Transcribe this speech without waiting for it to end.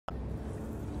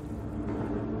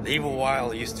Leave a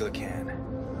while you still can.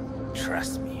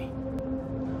 Trust me.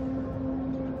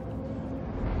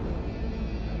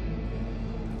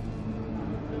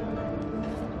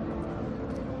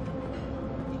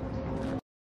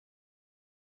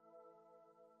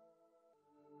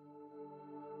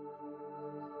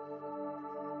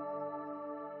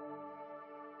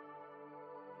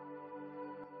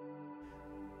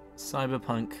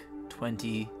 Cyberpunk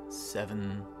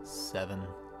 2077.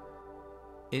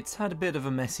 It's had a bit of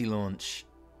a messy launch.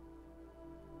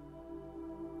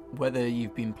 Whether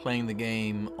you've been playing the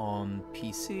game on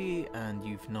PC and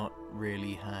you've not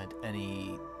really had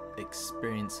any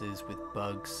experiences with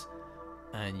bugs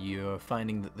and you're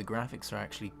finding that the graphics are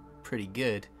actually pretty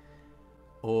good,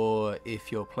 or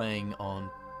if you're playing on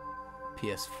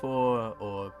PS4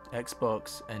 or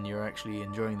Xbox and you're actually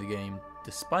enjoying the game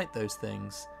despite those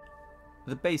things,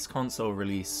 the base console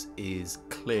release is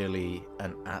clearly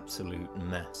an absolute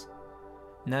mess.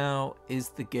 Now, is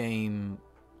the game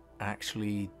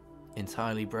actually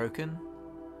entirely broken?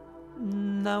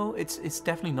 No, it's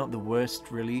definitely not the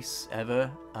worst release ever.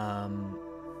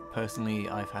 Personally,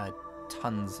 I've had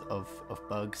tons of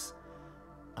bugs.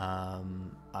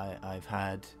 I've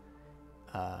had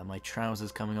my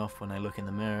trousers coming off when I look in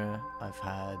the mirror. I've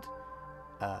had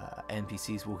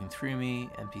NPCs walking through me,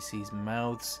 NPCs'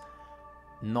 mouths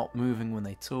not moving when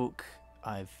they talk.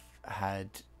 I've had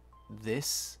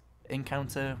this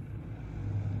encounter.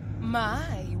 My,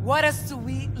 what a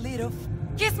sweet little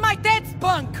kiss my dead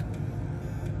spunk!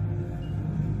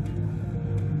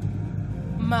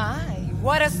 My,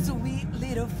 what a sweet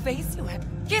little face you have.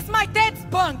 Kiss my dead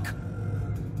spunk!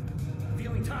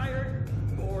 Feeling tired?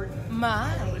 Bored?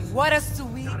 My, what a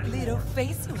sweet little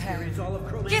face you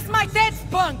have. Kiss my dead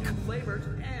spunk! Flavors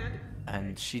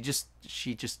And she just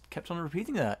kept on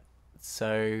repeating that.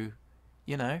 So,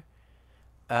 you know,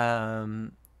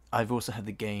 I've also had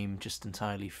the game just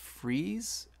entirely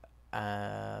freeze.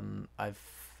 I've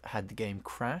had the game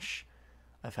crash.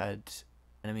 I've had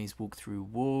enemies walk through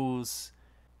walls.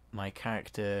 My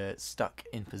character stuck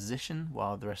in position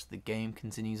while the rest of the game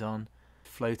continues on.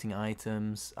 Floating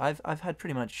items. I've had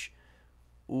pretty much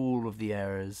all of the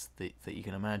errors that you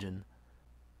can imagine.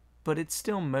 But it's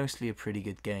still mostly a pretty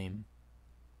good game.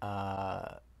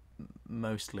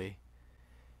 Mostly.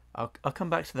 I'll come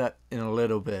back to that in a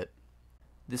little bit.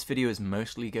 This video is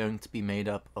mostly going to be made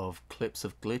up of clips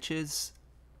of glitches.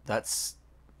 That's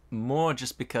more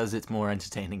just because it's more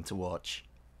entertaining to watch.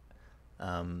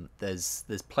 There's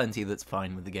plenty that's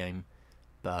fine with the game,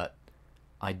 but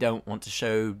I don't want to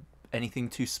show anything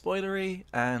too spoilery,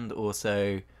 and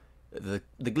also the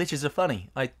glitches are funny.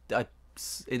 I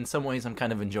in some ways I'm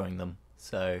kind of enjoying them.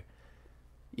 So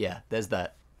yeah, there's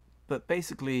that. But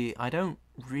basically, I don't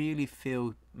really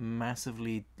feel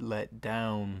massively let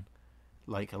down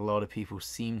like a lot of people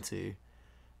seem to.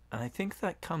 And I think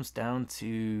that comes down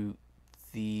to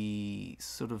the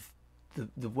sort of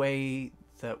the way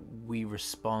that we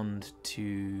respond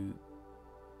to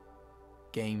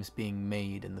games being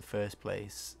made in the first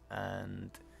place,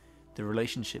 and the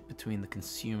relationship between the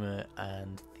consumer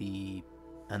and the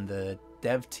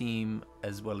dev team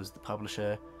as well as the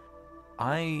publisher.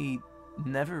 I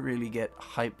never really get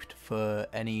hyped for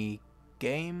any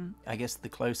game. I guess the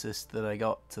closest that I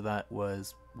got to that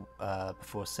was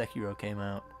before Sekiro came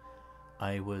out.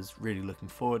 I was really looking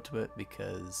forward to it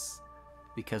because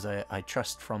I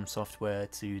trust From Software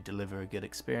to deliver a good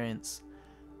experience,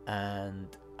 and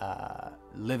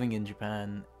living in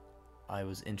Japan, I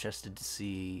was interested to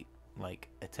see like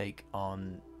a take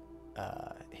on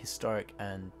historic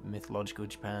and mythological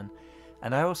Japan.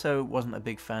 And I also wasn't a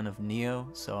big fan of Neo,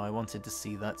 so I wanted to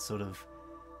see that sort of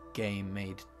game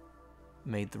made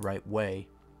the right way.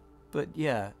 But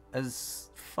yeah,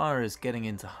 as far as getting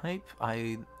into hype,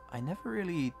 I never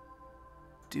really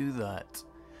do that.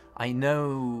 I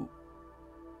know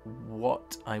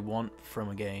what I want from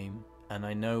a game, and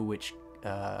I know which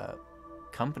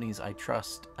companies I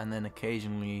trust, and then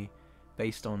occasionally,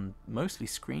 based on mostly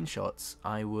screenshots,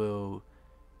 I will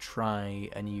try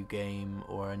a new game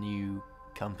or a new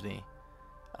company.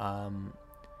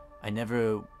 I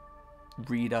never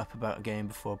read up about a game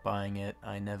before buying it.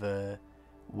 I never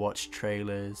watch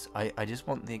trailers. I just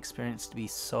want the experience to be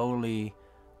solely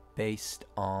based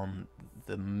on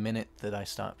the minute that I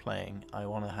start playing. I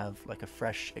want to have like a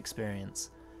fresh experience,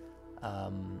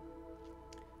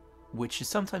 which is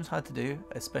sometimes hard to do,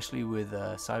 especially with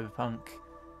Cyberpunk.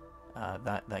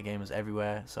 That game was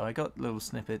everywhere, so I got little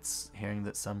snippets hearing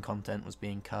that some content was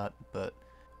being cut, but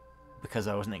because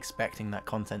I wasn't expecting that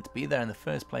content to be there in the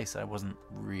first place, I wasn't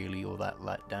really all that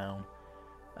let down.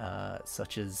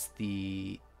 Such as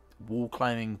the wall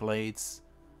climbing blades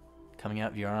coming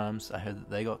out of your arms. I heard that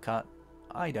they got cut.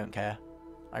 I don't care.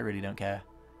 I really don't care.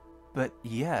 But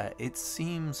yeah, it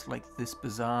seems like this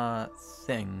bizarre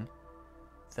thing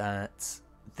that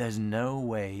there's no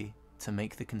way to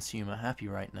make the consumer happy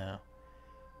right now.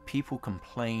 People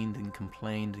complained and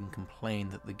complained and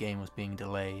complained that the game was being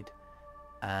delayed,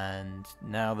 and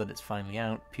now that it's finally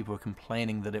out, people are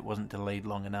complaining that it wasn't delayed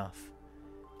long enough.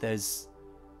 There's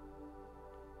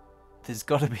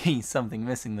got to be something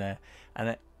missing there,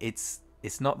 and it's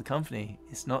not the company,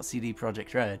 it's not CD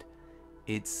Projekt Red,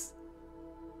 it's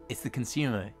the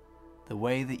consumer. The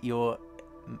way that you're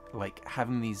like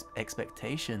having these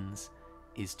expectations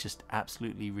is just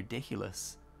absolutely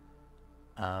ridiculous.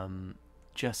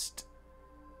 Just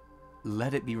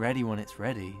let it be ready when it's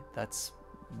ready. That's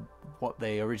what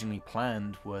they originally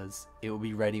planned, was it will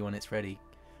be ready when it's ready.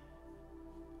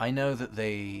 I know that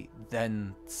they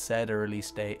then said a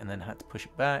release date and then had to push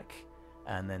it back,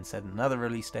 and then said another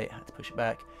release date, had to push it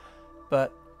back,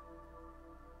 but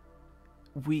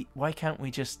why can't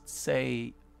we just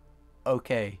say,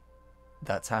 okay,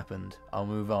 that's happened, I'll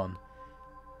move on?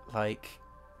 Like,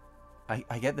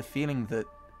 I get the feeling that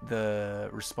the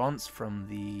response from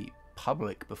the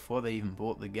public before they even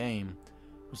bought the game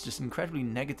was just incredibly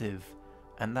negative,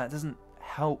 and that doesn't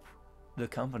help the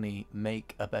company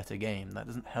make a better game. That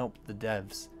doesn't help the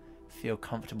devs feel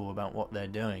comfortable about what they're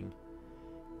doing.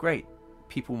 Great,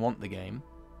 people want the game,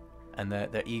 and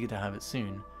they're eager to have it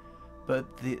soon,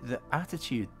 but the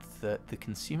attitude that the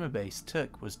consumer base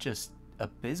took was just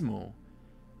abysmal,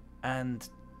 and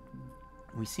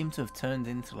we seem to have turned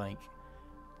into like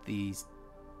these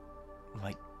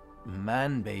like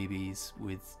man babies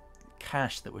with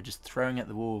cash that we're just throwing at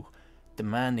the wall,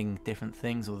 demanding different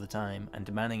things all the time, and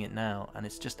demanding it now, and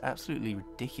it's just absolutely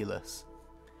ridiculous.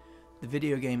 The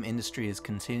video game industry is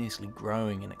continuously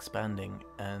growing and expanding,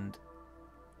 and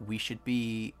we should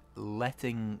be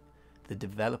letting the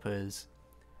developers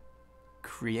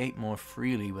create more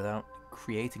freely without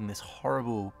creating this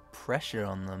horrible pressure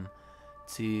on them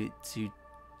to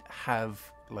have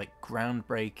like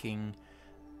groundbreaking,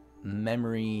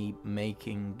 memory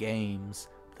making games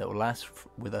that will last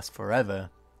with us forever,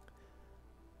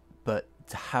 but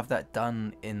to have that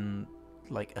done in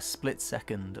like a split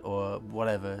second or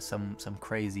whatever, some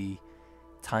crazy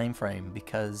time frame.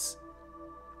 Because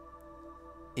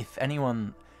if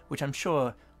anyone, which I'm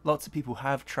sure lots of people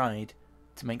have tried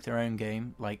to make their own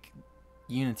game, like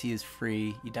Unity is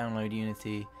free, you download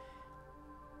Unity,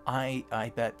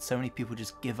 I bet so many people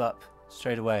just give up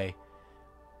straight away,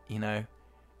 you know.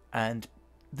 And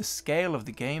the scale of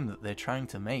the game that they're trying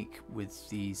to make with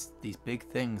these big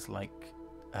things like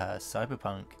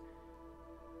Cyberpunk,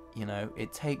 you know,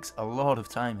 it takes a lot of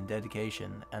time and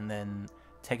dedication, and then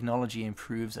technology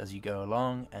improves as you go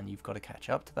along, and you've got to catch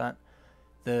up to that.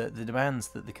 The demands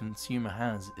that the consumer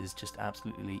has is just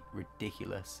absolutely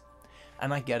ridiculous.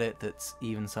 And I get it that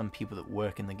even some people that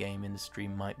work in the game industry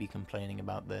might be complaining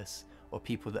about this, or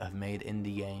people that have made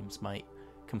indie games might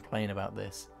complain about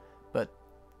this, but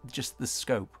just the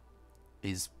scope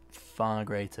is far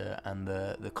greater, and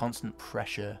the constant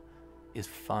pressure is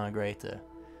far greater.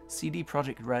 CD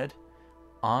Projekt Red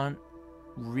aren't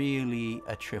really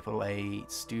a AAA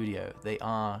studio. They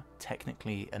are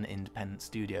technically an independent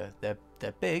studio. They're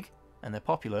big and they're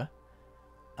popular,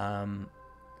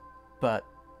 but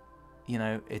you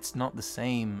know, it's not the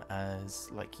same as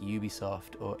like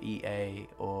Ubisoft or EA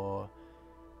or,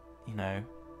 you know,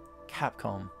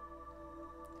 Capcom.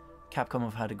 Capcom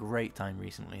have had a great time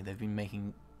recently. They've been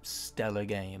making stellar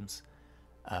games.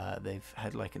 They've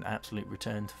had like an absolute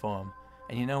return to form.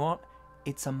 And you know what?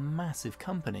 It's a massive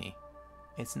company.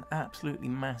 It's an absolutely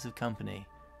massive company.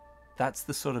 That's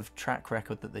the sort of track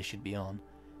record that they should be on.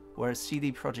 Whereas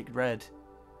CD Projekt Red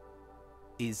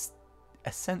is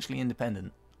essentially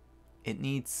independent. It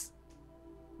needs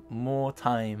more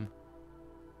time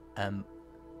and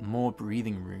more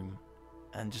breathing room,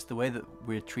 and just the way that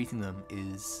we're treating them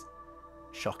is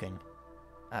shocking.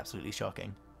 Absolutely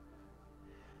shocking.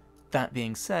 That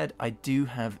being said, I do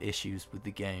have issues with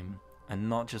the game, and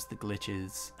not just the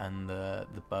glitches and the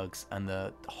bugs and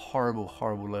the horrible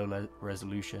low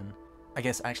resolution. I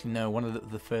guess actually no, one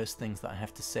of the first things that I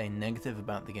have to say negative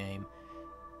about the game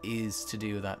is to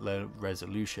do with that low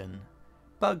resolution.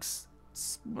 Bugs,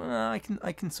 I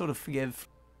can sort of forgive,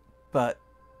 but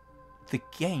the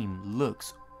game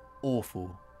looks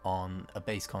awful on a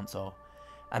base console,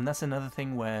 and that's another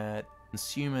thing where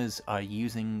consumers are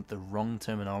using the wrong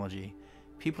terminology.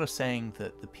 People are saying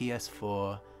that the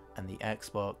PS4 and the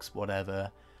Xbox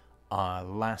whatever are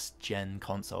last gen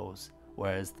consoles,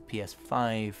 whereas the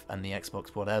PS5 and the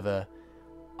Xbox whatever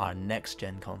are next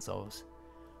gen consoles.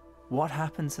 What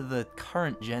happened to the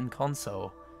current gen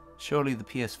console? Surely the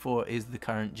PS4 is the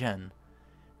current gen.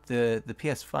 The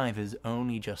PS5 has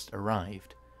only just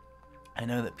arrived. I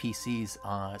know that PCs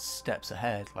are steps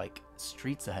ahead, like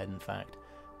streets ahead in fact,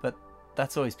 but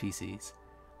that's always PCs.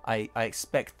 I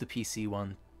expect the PC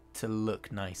one to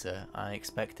look nicer. I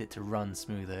expect it to run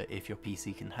smoother if your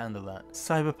PC can handle that.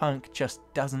 Cyberpunk just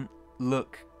doesn't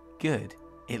look good.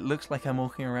 It looks like I'm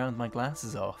walking around with my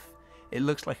glasses off. It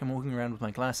looks like I'm walking around with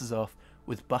my glasses off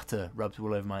with butter rubbed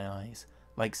all over my eyes.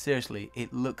 Like seriously,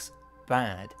 it looks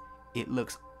bad. It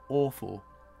looks awful.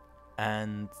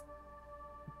 And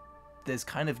there's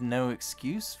kind of no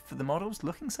excuse for the models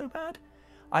looking so bad.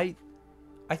 I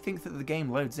think that the game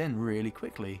loads in really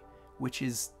quickly, which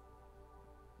is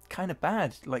kind of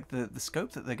bad. Like the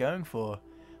scope that they're going for.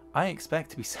 I expect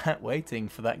to be sat waiting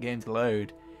for that game to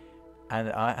load,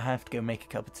 and I have to go make a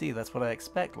cup of tea. That's what I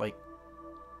expect. Like,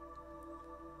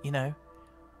 you know,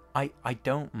 I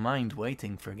don't mind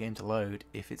waiting for a game to load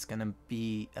if it's gonna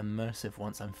be immersive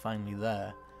once I'm finally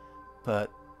there. But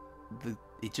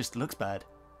it just looks bad.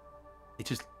 It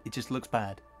just looks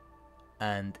bad,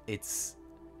 and it's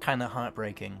kind of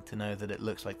heartbreaking to know that it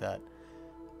looks like that.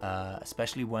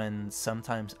 Especially when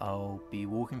sometimes I'll be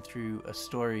walking through a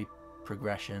story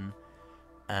progression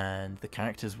and the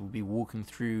characters will be walking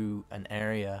through an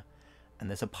area and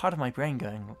there's a part of my brain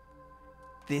going,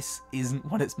 this isn't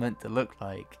what it's meant to look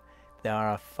like. There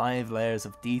are 5 layers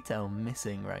of detail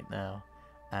missing right now,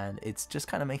 and it's just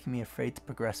kind of making me afraid to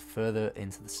progress further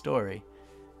into the story,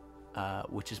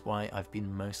 which is why I've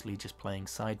been mostly just playing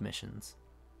side missions.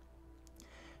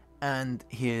 And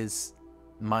here's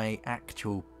my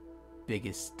actual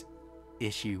biggest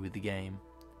issue with the game.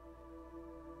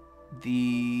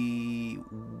 The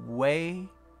way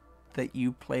that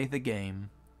you play the game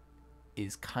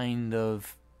is kind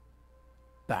of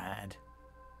bad.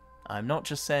 I'm not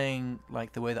just saying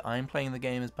like the way that I'm playing the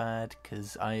game is bad,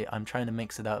 because I'm trying to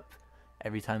mix it up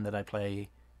every time that I play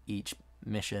each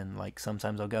mission. Like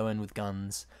sometimes I'll go in with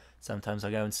guns, sometimes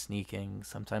I'll go in sneaking,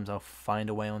 sometimes I'll find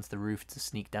a way onto the roof to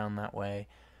sneak down that way.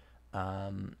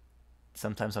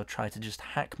 Sometimes I'll try to just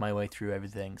hack my way through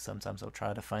everything. Sometimes I'll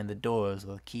try to find the doors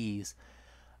or the keys.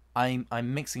 I'm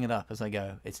mixing it up as I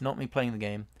go. It's not me playing the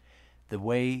game. The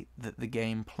way that the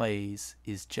game plays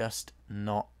is just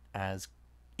not as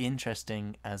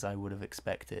interesting as I would have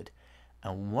expected.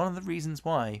 And one of the reasons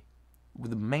why,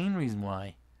 the main reason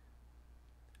why,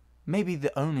 maybe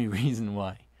the only reason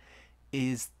why,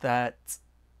 is that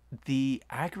the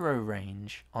aggro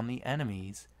range on the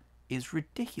enemies is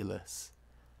ridiculous.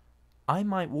 I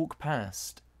might walk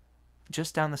past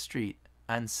just down the street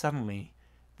and suddenly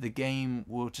the game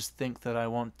will just think that I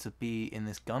want to be in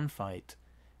this gunfight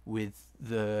with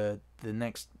the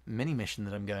next mini mission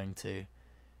that I'm going to.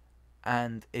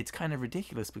 And it's kind of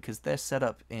ridiculous because they're set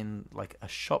up in like a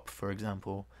shop, for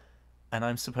example, and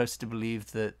I'm supposed to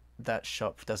believe that that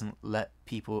shop doesn't let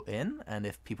people in, and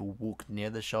if people walk near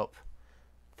the shop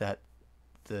that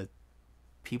the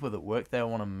people that work there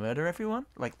want to murder everyone.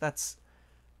 Like that's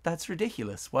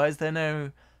ridiculous. Why is there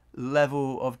no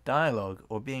level of dialogue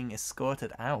or being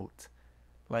escorted out?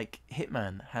 Like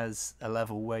Hitman has a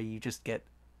level where you just get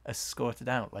escorted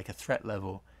out, like a threat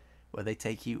level where they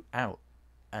take you out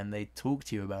and they talk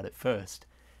to you about it first.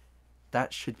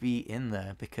 That should be in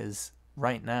there, because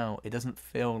right now it doesn't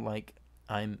feel like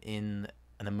I'm in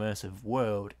an immersive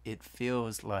world. It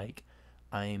feels like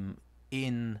I'm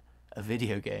in a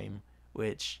video game,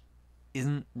 which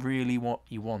isn't really what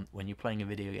you want when you're playing a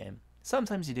video game.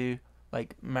 Sometimes you do,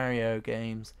 like Mario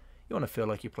games. You want to feel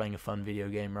like you're playing a fun video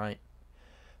game, right?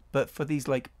 But for these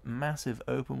like massive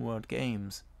open world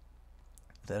games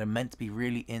that are meant to be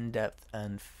really in-depth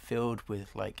and filled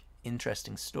with like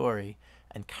interesting story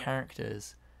and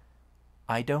characters,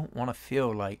 I don't want to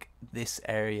feel like this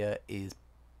area is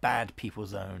bad people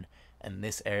zone and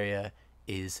this area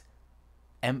is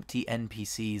empty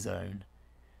NPC zone.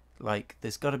 Like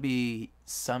there's got to be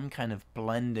some kind of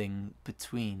blending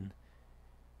between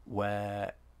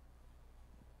where,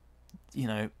 you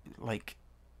know, like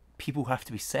people have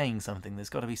to be saying something. There's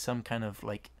got to be some kind of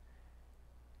like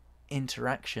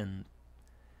interaction.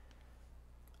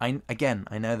 I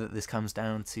know that this comes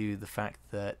down to the fact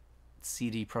that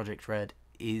CD Projekt Red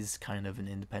is kind of an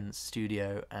independent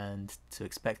studio, and to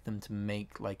expect them to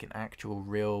make like an actual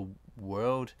real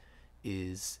world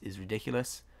is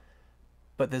ridiculous.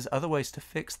 But there's other ways to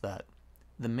fix that.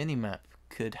 The minimap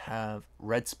could have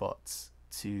red spots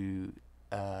to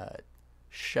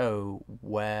show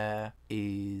where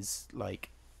is like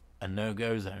a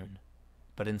no-go zone,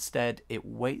 but instead it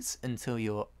waits until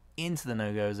you're into the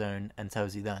no-go zone and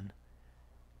tells you then.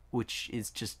 which is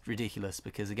just ridiculous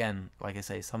because, again, like I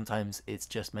say, sometimes it's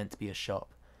just meant to be a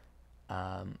shop,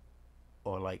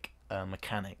 or like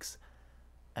mechanics,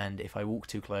 and if I walk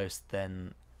too close,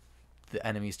 then the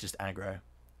enemies just aggro,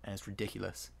 and it's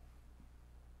ridiculous.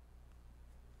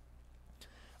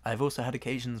 I've also had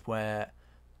occasions where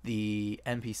the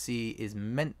NPC is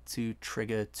meant to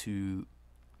trigger to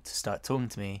start talking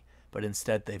to me, but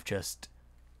instead they've just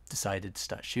decided to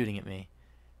start shooting at me,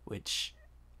 which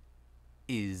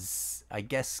is, I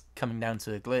guess, coming down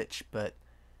to a glitch, but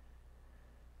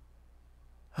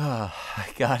oh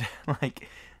god, like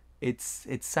it's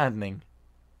saddening.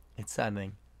 It's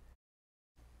saddening.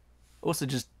 Also,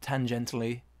 just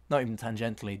tangentially, not even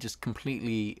tangentially, just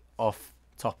completely off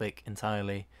topic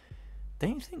entirely,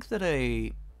 don't you think that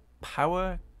a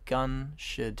power gun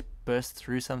should burst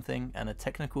through something and a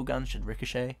technical gun should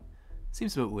ricochet?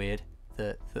 Seems a bit weird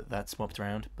that that's swapped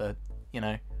around, but you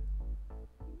know,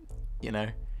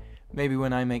 maybe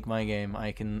when I make my game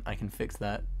I can fix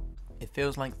that. It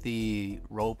feels like the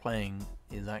role playing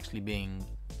is actually being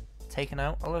taken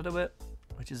out a little bit,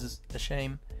 which is a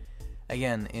shame.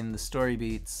 Again, in the story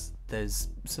beats, there's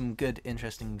some good,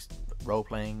 interesting role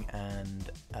playing,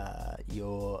 and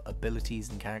your abilities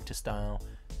and character style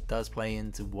does play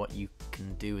into what you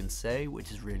can do and say,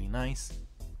 which is really nice.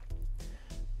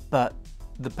 But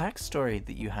the backstory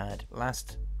that you had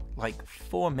last like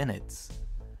 4 minutes.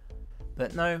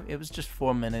 But no, it was just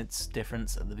 4 minutes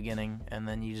difference at the beginning, and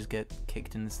then you just get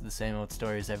kicked into the same old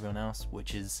story as everyone else,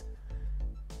 which is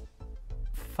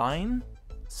fine.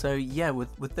 So yeah,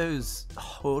 with those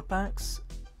holdbacks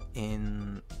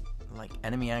in like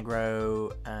enemy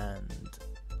aggro and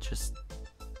just,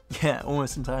 yeah,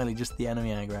 almost entirely just the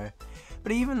enemy aggro.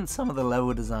 But even some of the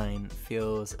level design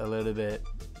feels a little bit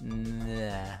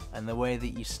meh, and the way that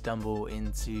you stumble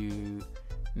into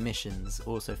missions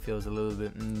also feels a little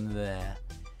bit meh.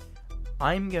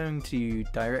 I'm going to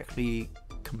directly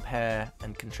compare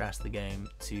and contrast the game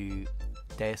to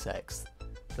Deus Ex,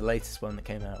 the latest one that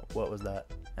came out. What was that?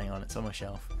 Hang on, it's on my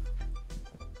shelf.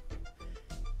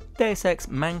 Deus Ex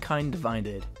Mankind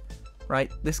Divided.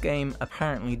 Right, this game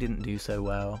apparently didn't do so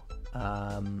well,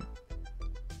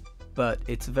 but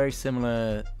it's a very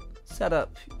similar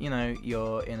setup. You know,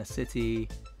 you're in a city,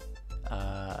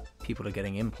 people are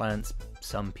getting implants,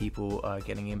 some people are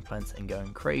getting implants and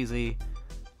going crazy.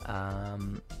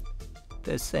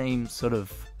 There's same sort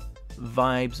of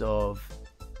vibes of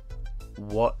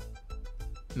what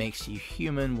makes you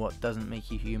human, what doesn't make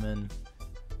you human.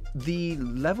 The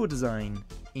level design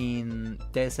in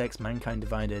Deus Ex Mankind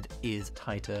Divided is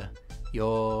tighter.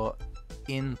 You're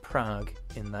in Prague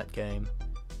in that game,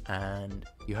 and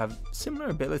you have similar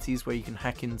abilities where you can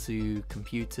hack into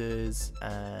computers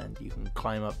and you can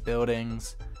climb up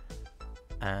buildings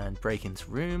and break into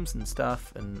rooms and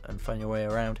stuff and find your way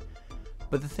around.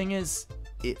 But the thing is,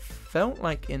 it felt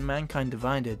like in Mankind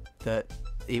Divided that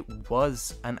it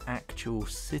was an actual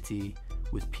city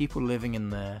with people living in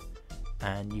there,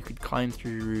 and you could climb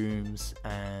through rooms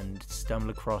and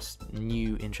stumble across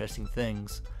new interesting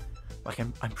things. Like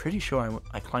I'm pretty sure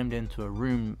I climbed into a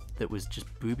room that was just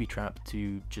booby-trapped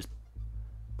to just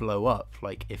blow up,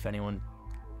 like if anyone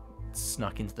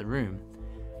snuck into the room.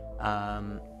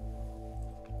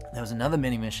 There was another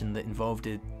mini mission that involved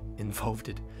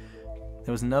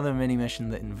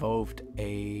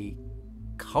a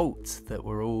cult that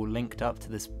were all linked up to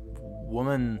this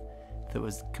woman that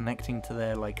was connecting to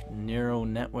their like neural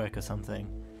network or something,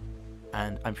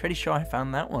 and I'm pretty sure I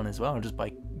found that one as well just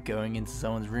by going into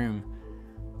someone's room.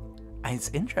 And it's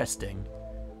interesting,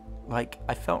 like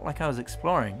I felt like I was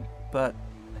exploring, but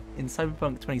in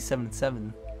Cyberpunk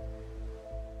 2077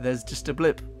 there's just a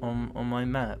blip on my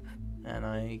map, and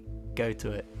I go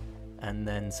to it, and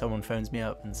then someone phones me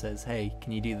up and says, hey,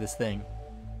 can you do this thing?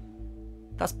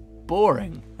 That's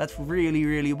boring. That's really,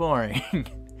 really boring.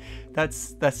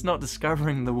 That's not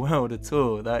discovering the world at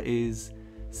all. That is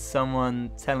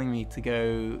someone telling me to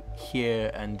go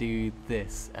here and do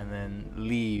this and then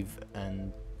leave,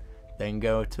 and then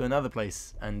go to another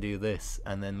place and do this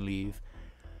and then leave.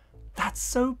 That's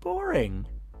so boring.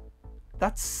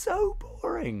 That's so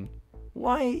boring.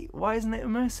 Why isn't it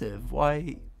immersive?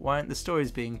 Why aren't the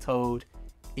stories being told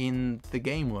in the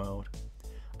game world?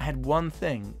 I had one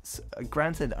thing.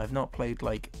 Granted, I've not played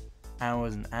like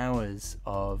hours and hours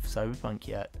of Cyberpunk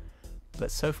yet,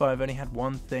 but so far I've only had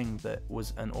one thing that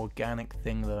was an organic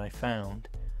thing that I found,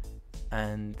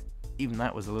 and even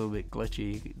that was a little bit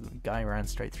glitchy. The guy ran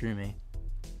straight through me.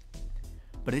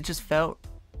 But it just felt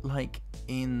like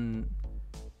in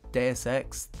Deus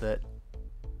Ex that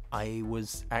I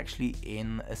was actually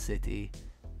in a city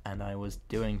and I was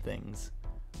doing things,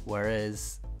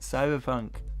 whereas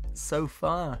Cyberpunk, so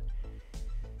far,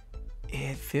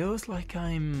 it feels like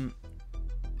I'm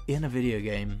in a video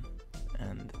game,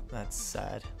 and that's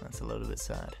sad. That's a little bit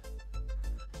sad.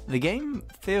 The game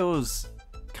feels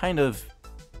kind of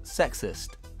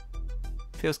sexist.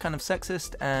 Feels kind of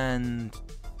sexist and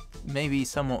maybe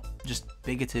somewhat just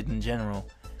bigoted in general.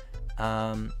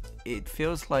 It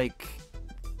feels like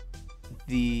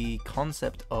the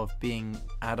concept of being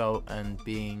adult and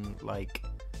being like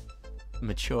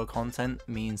mature content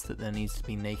means that there needs to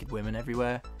be naked women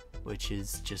everywhere, which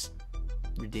is just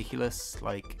ridiculous.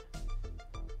 Like,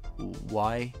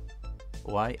 why?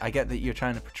 I get that you're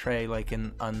trying to portray like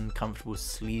an uncomfortable,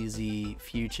 sleazy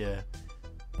future,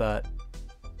 but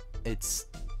it's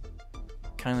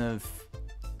kind of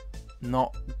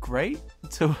not great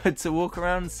to walk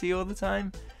around and see all the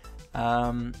time.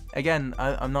 Again,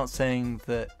 I'm not saying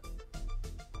that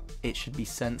it should be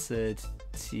censored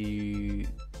to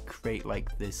create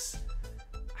like this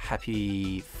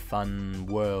happy, fun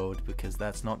world, because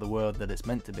that's not the world that it's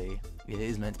meant to be. It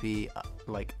is meant to be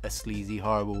like a sleazy,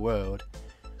 horrible world,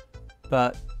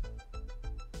 but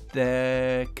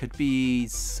there could be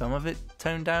some of it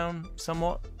toned down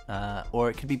somewhat, or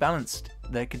it could be balanced.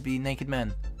 There could be naked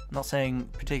men. I'm not saying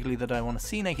particularly that I want to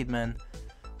see naked men,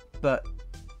 but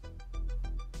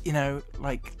you know,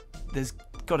 like, there's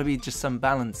got to be just some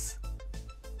balance,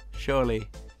 surely,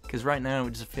 because right now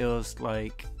it just feels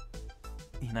like,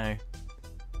 you know,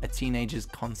 a teenager's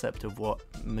concept of what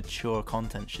mature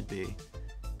content should be.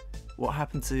 What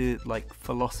happened to like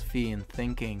philosophy and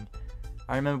thinking?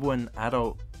 I remember when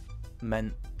adult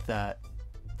meant that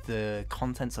the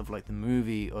contents of like the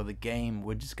movie or the game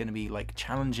were just going to be like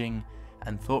challenging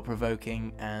and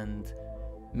thought-provoking and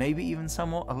maybe even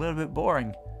somewhat a little bit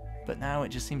boring, but now it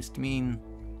just seems to mean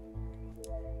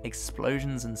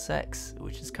explosions and sex,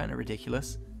 which is kind of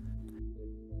ridiculous.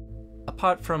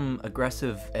 Apart from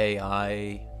aggressive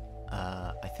AI,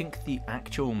 I think the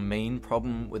actual main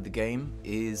problem with the game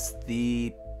is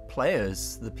the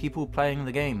players, the people playing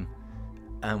the game.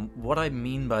 And what I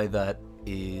mean by that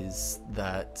is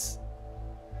that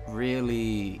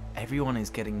really everyone is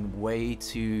getting way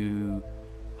too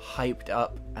hyped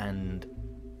up and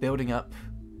building up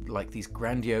like these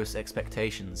grandiose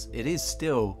expectations. It is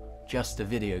still just a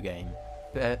video game.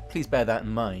 Please bear that in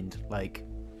mind. Like,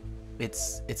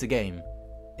 it's a game.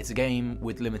 It's a game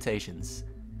with limitations.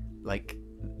 Like,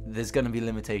 there's gonna be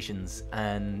limitations,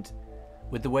 and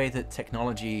with the way that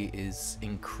technology is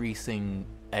increasing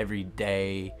every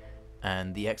day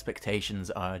and the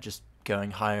expectations are just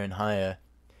going higher and higher,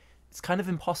 it's kind of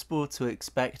impossible to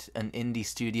expect an indie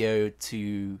studio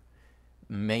to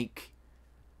make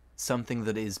something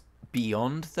that is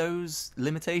beyond those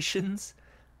limitations.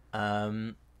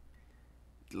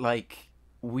 Like,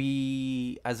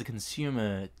 we as a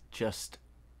consumer just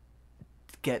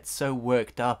get so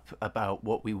worked up about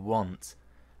what we want,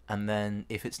 and then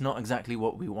if it's not exactly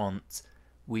what we want,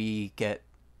 we get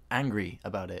angry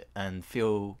about it and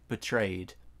feel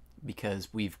betrayed because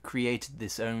we've created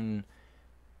this own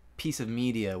piece of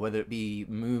media, whether it be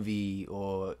movie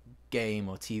or game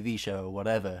or TV show or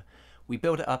whatever. We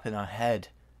build it up in our head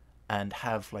and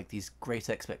have like these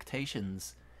great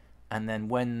expectations, and then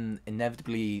when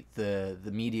inevitably the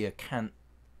media can't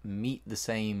meet the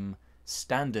same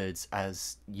standards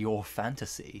as your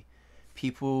fantasy,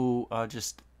 people are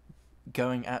just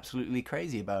going absolutely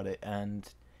crazy about it and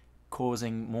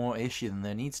causing more issue than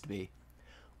there needs to be.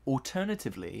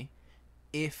 Alternatively,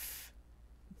 if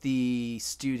the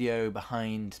studio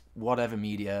behind whatever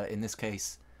media, in this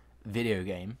case video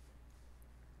game,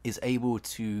 is able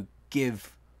to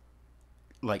give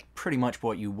like pretty much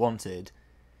what you wanted,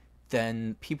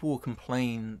 then people will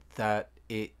complain that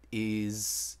it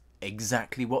is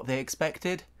exactly what they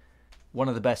expected. One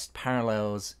of the best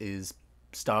parallels is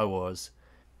Star Wars.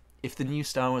 If the new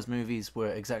Star Wars movies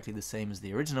were exactly the same as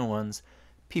the original ones,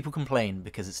 people complain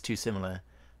because it's too similar,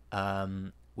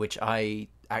 which I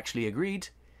actually agreed.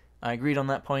 I agreed on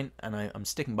that point, and I'm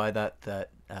sticking by that,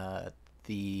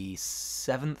 the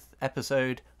 7th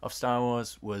episode of Star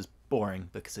Wars was boring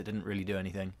because it didn't really do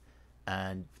anything,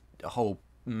 and a whole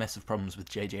mess of problems with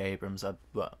J.J. Abrams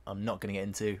I'm not going to get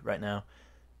into right now,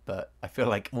 but I feel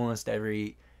like almost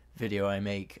every video I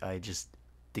make, I just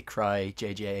decry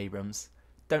J.J. Abrams.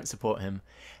 Don't support him.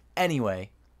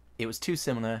 Anyway, it was too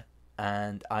similar,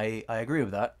 and I agree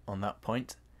with that on that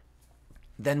point.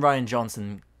 Then Rian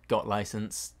Johnson got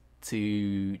licensed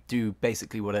to do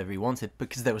basically whatever he wanted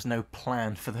because there was no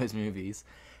plan for those movies,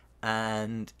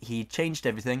 and he changed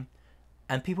everything,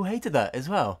 and people hated that as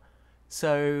well.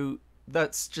 So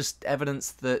that's just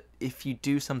evidence that if you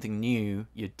do something new,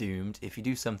 you're doomed. If you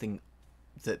do something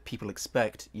that people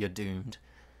expect, you're doomed.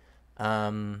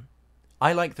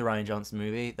 I like the Ryan Johnson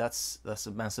movie. That's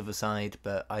a massive aside,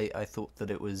 but I thought that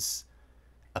it was,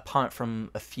 apart from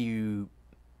a few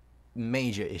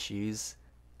major issues,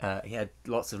 he had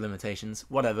lots of limitations.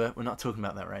 Whatever, we're not talking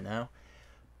about that right now.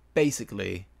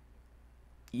 Basically,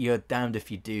 you're damned if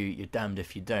you do, you're damned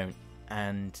if you don't.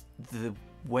 And the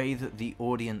way that the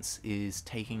audience is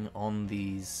taking on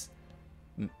these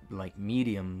like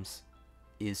mediums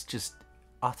is just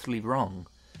utterly wrong.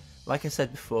 Like I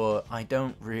said before, I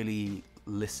don't really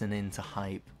listen into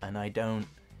hype, and I don't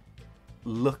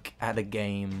look at a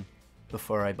game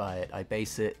before I buy it. I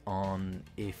base it on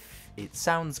if it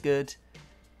sounds good.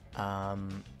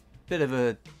 Cyberpunk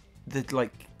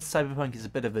is a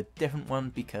bit of a different one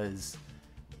because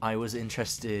I was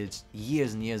interested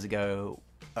years and years ago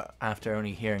after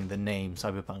only hearing the name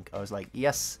Cyberpunk. I was like,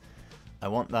 yes, I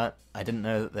want that. I didn't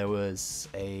know that there was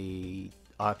a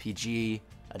RPG.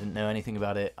 I didn't know anything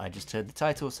about it. I just heard the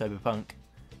title, Cyberpunk,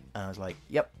 and I was like,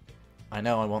 yep, I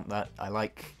know I want that. I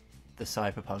like the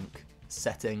cyberpunk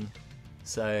setting,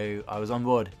 so I was on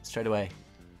board straight away.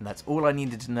 And that's all I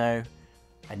needed to know.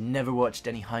 I never watched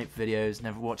any hype videos,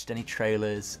 never watched any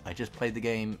trailers. I just played the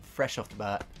game fresh off the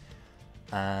bat.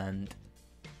 And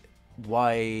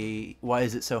why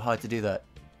is it so hard to do that?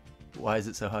 Why is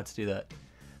it so hard to do that?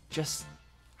 Just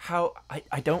how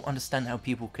I don't understand how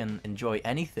people can enjoy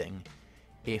anything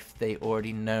if they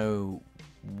already know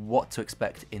what to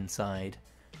expect inside,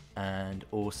 and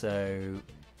also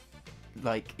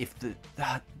like if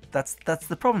that's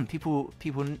the problem. People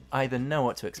either know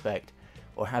what to expect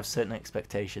or have certain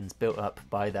expectations built up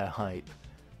by their hype,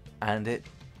 and it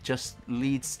just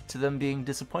leads to them being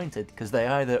disappointed because they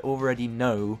either already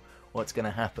know what's going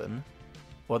to happen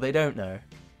or they don't know,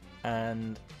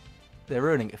 and they're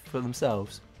ruining it for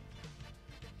themselves.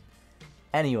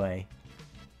 Anyway,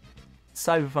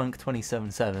 Cyberpunk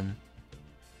 2077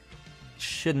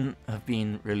 shouldn't have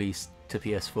been released to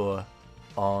PS4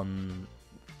 on,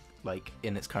 like,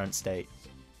 in its current state.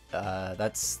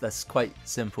 That's quite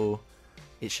simple.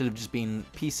 It should have just been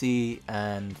PC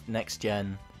and next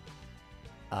gen.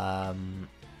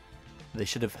 They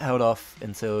should have held off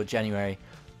until January,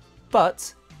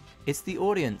 but it's the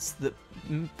audience that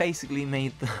basically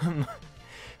made them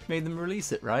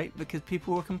release it, right? Because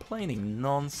people were complaining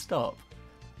non-stop,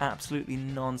 absolutely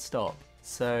non-stop.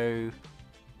 So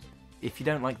if you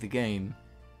don't like the game,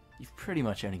 you've pretty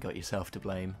much only got yourself to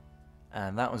blame.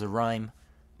 And that was a rhyme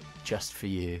just for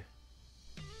you.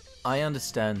 I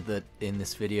understand that in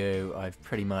this video I've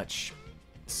pretty much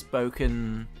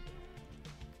spoken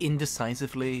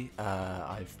indecisively.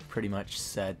 I've pretty much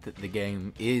said that the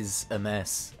game is a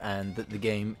mess and that the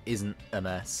game isn't a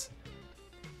mess.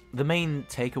 The main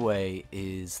takeaway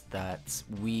is that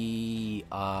we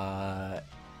are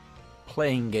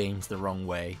playing games the wrong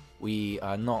way. We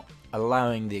are not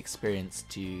allowing the experience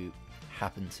to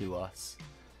happen to us.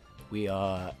 We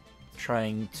are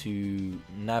trying to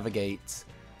navigate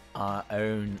our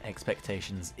own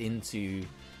expectations into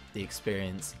the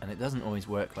experience, and it doesn't always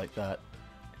work like that.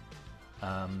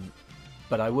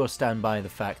 But I will stand by the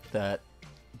fact that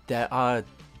there are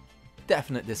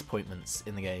definite disappointments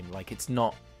in the game. Like, it's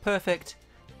not perfect,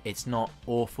 it's not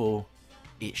awful,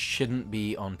 it shouldn't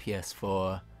be on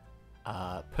PS4.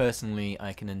 Personally,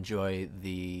 I can enjoy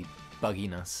the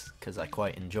bugginess because I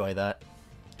quite enjoy that,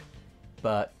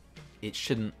 but it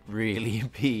shouldn't really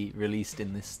be released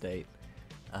in this state.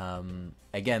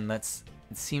 Again, it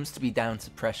seems to be down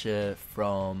to pressure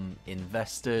from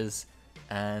investors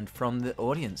and from the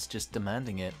audience just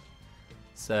demanding it.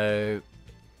 So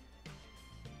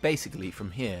basically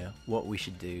from here, what we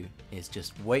should do is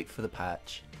just wait for the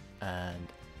patch and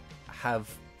have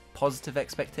positive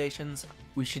expectations.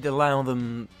 We should allow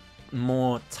them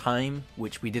more time,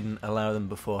 which we didn't allow them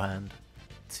beforehand,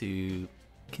 to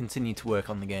continue to work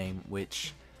on the game,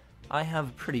 which I have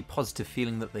a pretty positive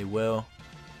feeling that they will.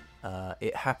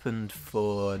 It happened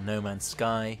for No Man's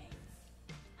Sky,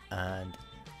 and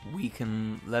we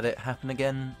can let it happen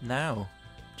again now.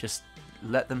 Just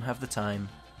let them have the time,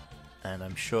 and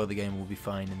I'm sure the game will be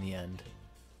fine in the end.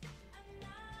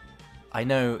 I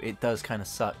know it does kind of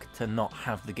suck to not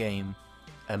have the game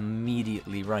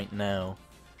immediately right now,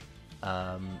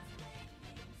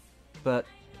 but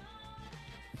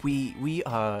we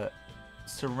are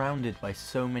surrounded by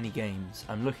so many games.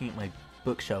 I'm looking at my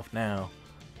bookshelf now,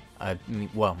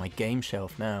 my game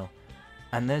shelf now,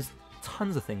 and there's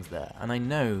tons of things there, and I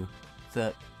know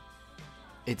that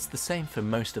it's the same for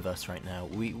most of us right now.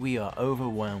 We are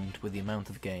overwhelmed with the amount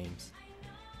of games.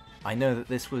 I know that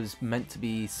this was meant to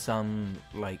be some,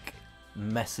 like,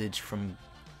 message from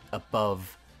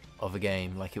above of a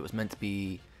game, like it was meant to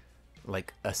be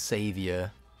like a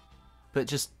savior But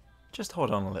just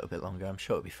hold on a little bit longer. I'm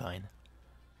sure it'll be fine.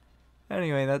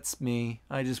 Anyway, that's me.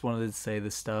 I just wanted to say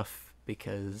this stuff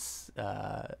because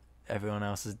everyone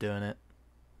else is doing it.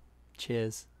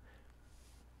 Cheers.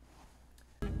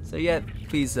 So yeah,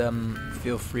 please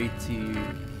feel free to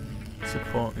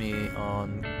support me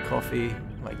on Coffee.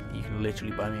 Like, you can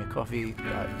literally buy me a coffee.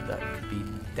 That could be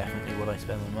definitely what I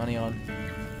spend my money on.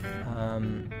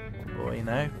 Or, you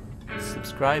know,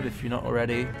 subscribe if you're not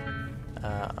already.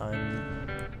 I'm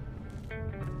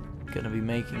gonna be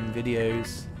making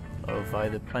videos of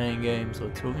either playing games or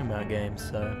talking about games,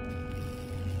 so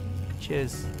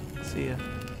cheers, see ya.